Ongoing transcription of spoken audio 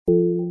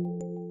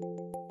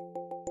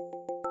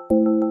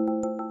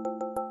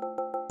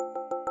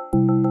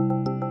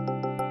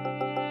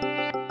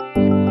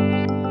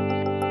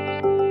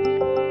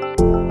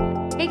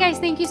guys,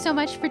 thank you so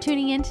much for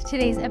tuning in to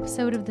today's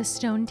episode of The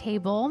Stone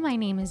Table. My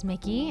name is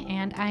Mickey,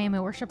 and I am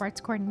a worship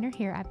arts coordinator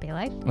here at Bay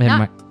Life.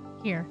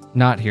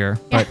 Not here,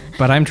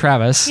 but I'm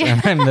Travis,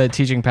 and I'm the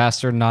teaching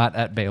pastor not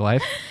at Bay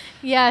Life.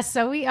 Yeah,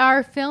 so we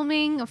are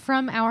filming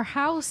from our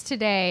house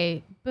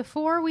today.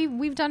 Before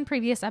we've done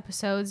previous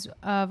episodes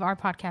of our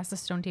podcast, The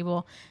Stone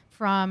Table,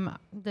 from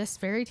this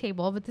very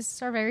table, but this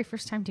is our very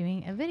first time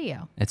doing a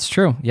video. It's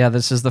true. Yeah,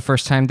 this is the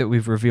first time that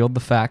we've revealed the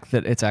fact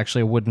that it's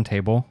actually a wooden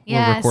table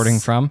we're recording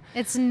from.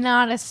 It's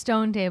not a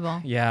stone table.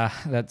 Yeah,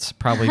 that's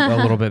probably a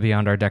little bit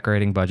beyond our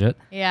decorating budget.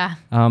 Yeah.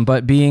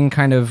 But being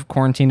kind of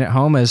quarantined at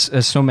home,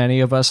 as so many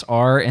of us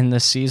are in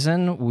this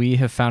season, we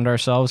have found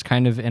ourselves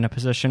kind of in a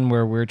position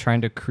where we're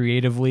trying to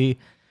creatively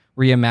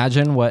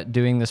reimagine what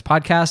doing this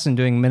podcast and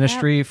doing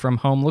ministry from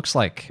home looks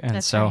like. And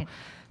That's right.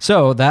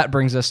 So that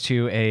brings us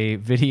to a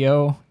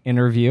video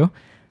interview,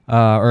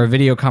 or a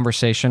video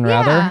conversation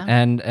rather,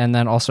 and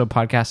then also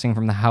podcasting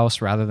from the house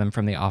rather than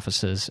from the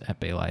offices at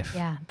Bay Life.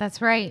 Yeah, that's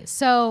right.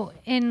 So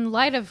in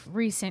light of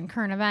recent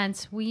current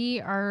events, we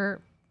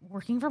are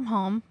working from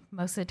home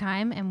most of the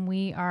time, and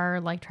we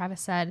are, like Travis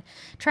said,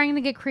 trying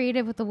to get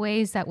creative with the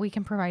ways that we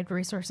can provide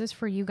resources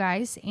for you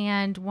guys,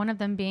 and one of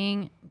them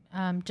being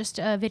just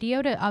a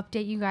video to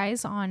update you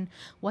guys on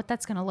what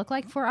that's going to look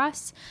like for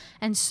us.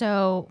 And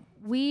so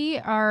we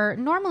are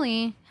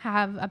normally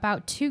have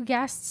about 2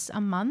 guests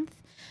a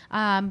month.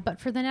 But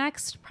for the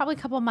next probably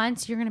couple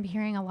months, you're going to be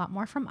hearing a lot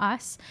more from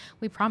us.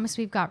 We promise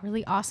we've got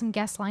really awesome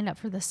guests lined up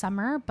for the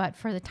summer, but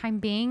for the time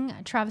being,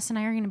 Travis and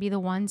I are going to be the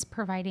ones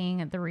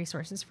providing the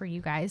resources for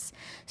you guys.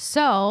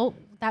 So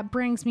that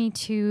brings me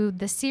to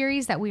the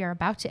series that we are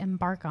about to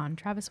embark on.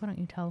 Travis, why don't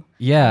you tell?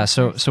 Yeah,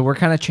 so we're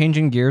kind of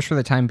changing gears for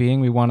the time being.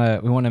 We want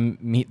to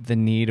meet the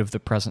need of the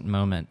present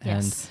moment.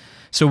 Yes. And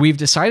so we've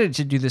decided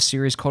to do this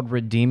series called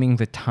Redeeming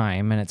the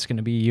Time, and it's going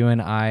to be you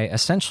and I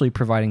essentially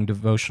providing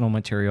devotional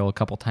material a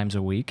couple times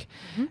a week,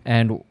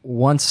 and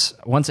once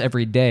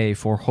every day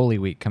for Holy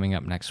Week coming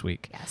up next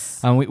week.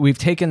 Yes. We've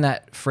taken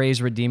that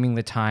phrase "redeeming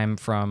the time"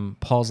 from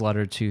Paul's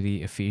letter to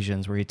the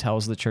Ephesians, where he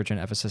tells the church in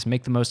Ephesus,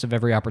 make the most of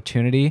every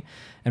opportunity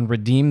and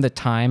redeem the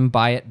time,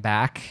 buy it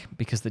back,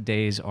 because the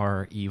days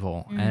are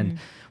evil. And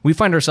we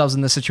find ourselves in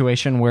this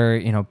situation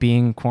where,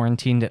 being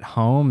quarantined at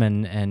home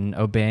and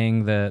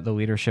obeying the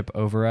leadership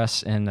over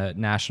us in a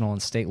national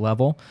and state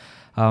level,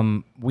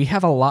 we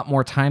have a lot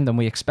more time than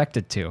we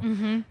expected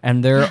to.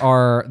 And there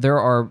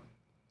are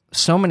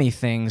so many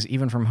things,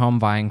 even from home,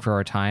 vying for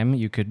our time.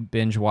 You could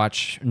binge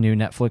watch new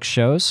Netflix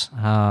shows.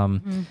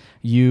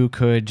 You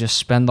could just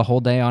spend the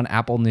whole day on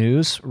Apple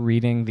News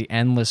reading the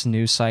endless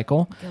news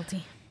cycle.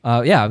 Guilty.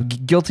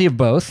 Guilty of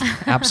both.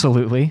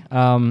 Absolutely.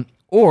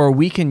 Or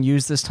we can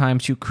use this time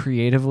to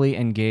creatively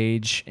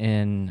engage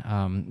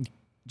in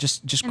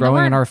just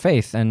growing in our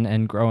faith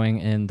and growing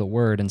in the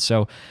Word. And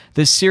so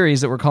this series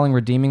that we're calling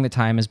Redeeming the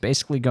Time is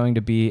basically going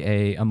to be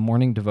a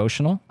morning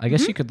devotional. I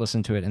guess you could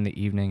listen to it in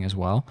the evening as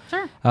well.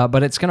 Sure.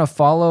 But it's going to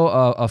follow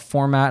a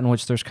format in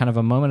which there's kind of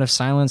a moment of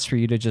silence for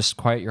you to just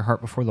quiet your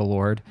heart before the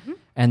Lord.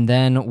 And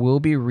then we'll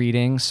be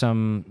reading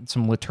some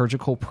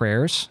liturgical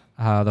prayers,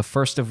 the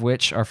first of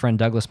which our friend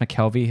Douglas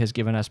McKelvey has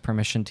given us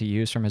permission to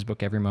use from his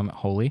book, Every Moment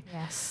Holy.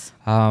 Yes.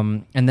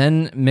 And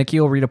then Mickey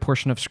will read a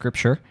portion of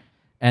Scripture,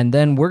 and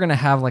then we're going to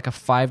have like a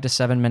 5 to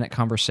 7 minute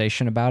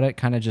conversation about it,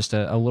 kind of just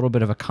a little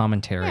bit of a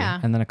commentary,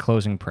 and then a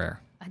closing prayer.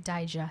 A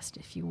digest,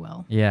 if you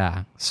will.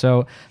 Yeah.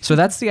 So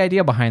that's the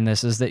idea behind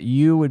this, is that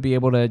you would be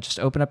able to just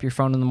open up your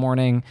phone in the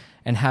morning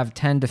and have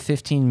 10 to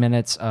 15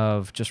 minutes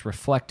of just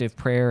reflective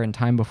prayer and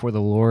time before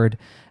the Lord,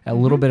 a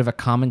little bit of a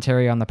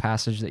commentary on the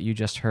passage that you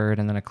just heard,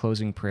 and then a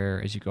closing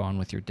prayer as you go on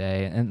with your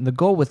day. And the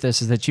goal with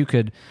this is that you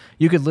could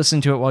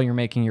listen to it while you're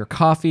making your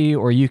coffee,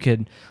 or you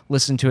could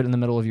listen to it in the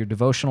middle of your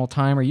devotional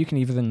time, or you can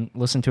even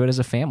listen to it as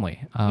a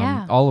family.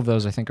 All of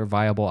those, I think, are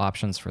viable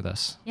options for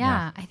this.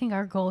 Yeah, I think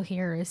our goal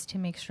here is to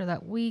make sure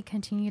that we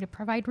continue to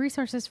provide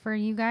resources for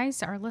you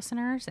guys, our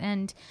listeners,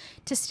 and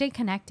to stay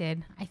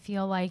connected. I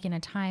feel like in a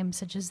time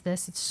such as this,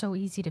 it's so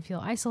easy to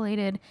feel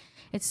isolated.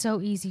 It's so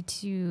easy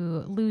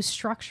to lose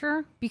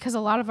structure, because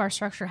a lot of our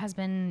structure has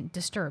been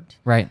disturbed.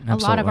 Right,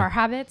 absolutely. A lot of our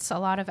habits, a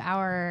lot of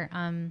our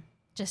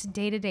just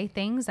day-to-day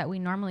things that we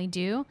normally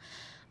do,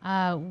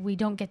 we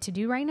don't get to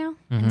do right now.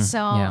 And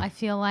so I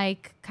feel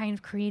like kind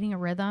of creating a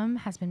rhythm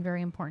has been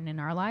very important in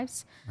our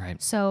lives.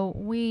 Right. So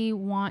we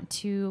want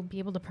to be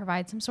able to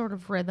provide some sort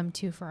of rhythm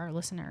too for our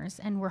listeners.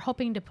 And we're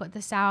hoping to put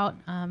this out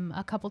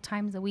a couple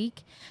times a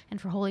week.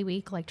 And for Holy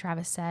Week, like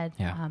Travis said,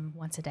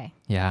 once a day.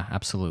 Yeah,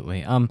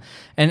 absolutely.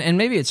 And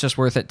maybe it's just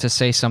worth it to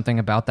say something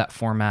about that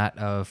format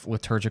of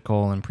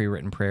liturgical and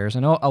pre-written prayers. I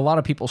know a lot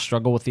of people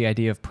struggle with the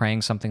idea of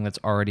praying something that's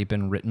already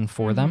been written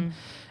for them.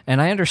 And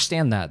I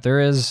understand that.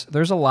 There's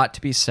a lot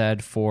to be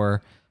said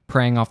for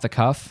praying off the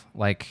cuff,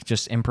 like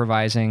just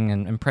improvising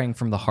and praying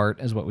from the heart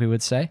is what we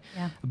would say.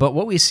 Yeah. But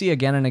what we see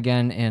again and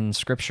again in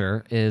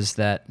Scripture is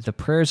that the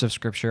prayers of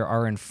Scripture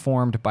are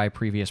informed by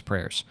previous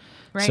prayers.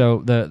 Right.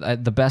 So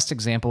the best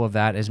example of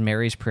that is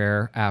Mary's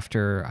prayer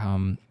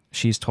after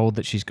she's told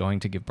that she's going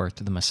to give birth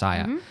to the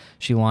Messiah.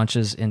 She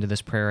launches into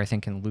this prayer, I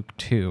think, in Luke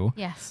 2.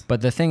 Yes.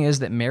 But the thing is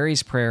that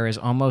Mary's prayer is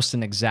almost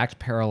an exact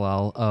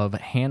parallel of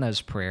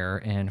Hannah's prayer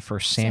in 1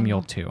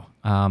 Samuel 2.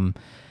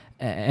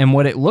 And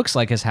what it looks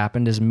like has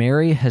happened is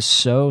Mary has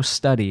so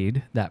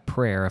studied that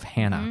prayer of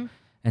Hannah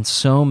and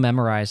so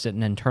memorized it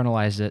and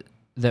internalized it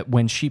that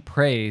when she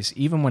prays,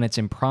 even when it's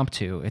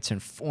impromptu, it's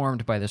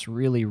informed by this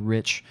really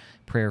rich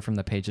prayer from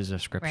the pages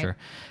of Scripture. Right.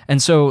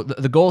 And so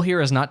the goal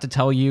here is not to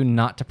tell you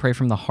not to pray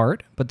from the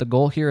heart, but the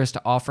goal here is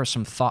to offer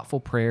some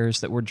thoughtful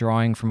prayers that we're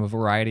drawing from a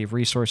variety of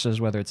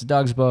resources, whether it's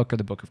Doug's book or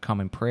the Book of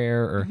Common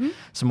Prayer or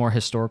some more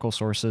historical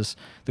sources.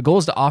 The goal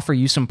is to offer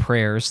you some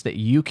prayers that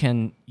you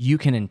can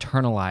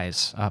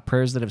internalize,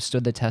 prayers that have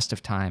stood the test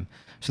of time,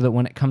 so that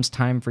when it comes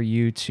time for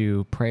you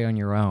to pray on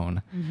your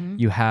own,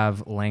 you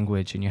have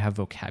language and you have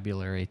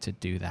vocabulary to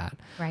do that.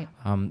 Right.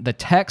 The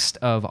text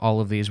of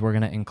all of these we're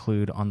going to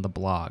include on the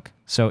blog.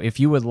 So if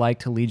you would like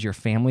to lead your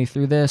family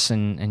through this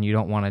and you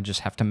don't want to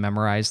just have to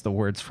memorize the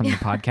words from the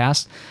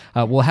podcast,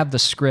 we'll have the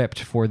script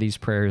for these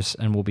prayers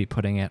and we'll be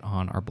putting it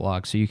on our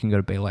blog. So you can go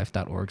to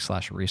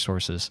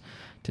baylife.org/resources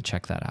to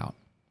check that out.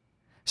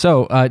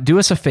 So do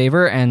us a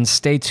favor and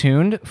stay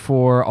tuned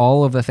for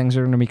all of the things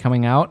that are going to be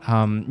coming out.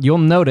 You'll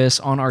notice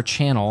on our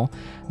channel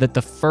that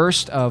the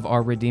first of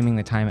our Redeeming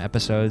the Time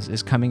episodes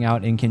is coming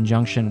out in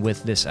conjunction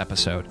with this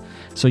episode.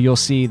 So you'll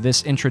see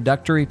this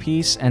introductory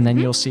piece, and then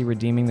you'll see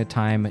Redeeming the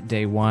Time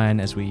Day 1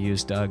 as we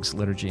use Doug's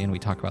liturgy and we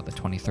talk about the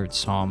 23rd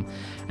Psalm.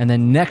 And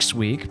then next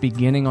week,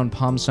 beginning on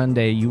Palm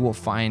Sunday, you will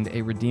find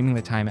a Redeeming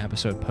the Time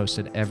episode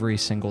posted every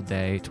single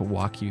day to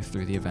walk you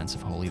through the events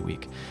of Holy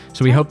Week.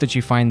 So we hope that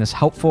you find this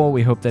helpful.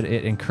 We hope that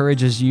it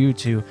encourages you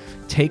to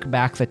take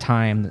back the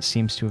time that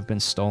seems to have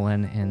been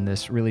stolen in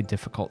this really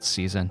difficult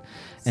season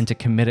and to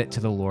commit it to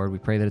the Lord. We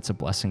pray that it's a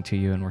blessing to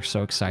you, and we're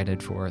so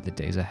excited for the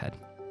days ahead.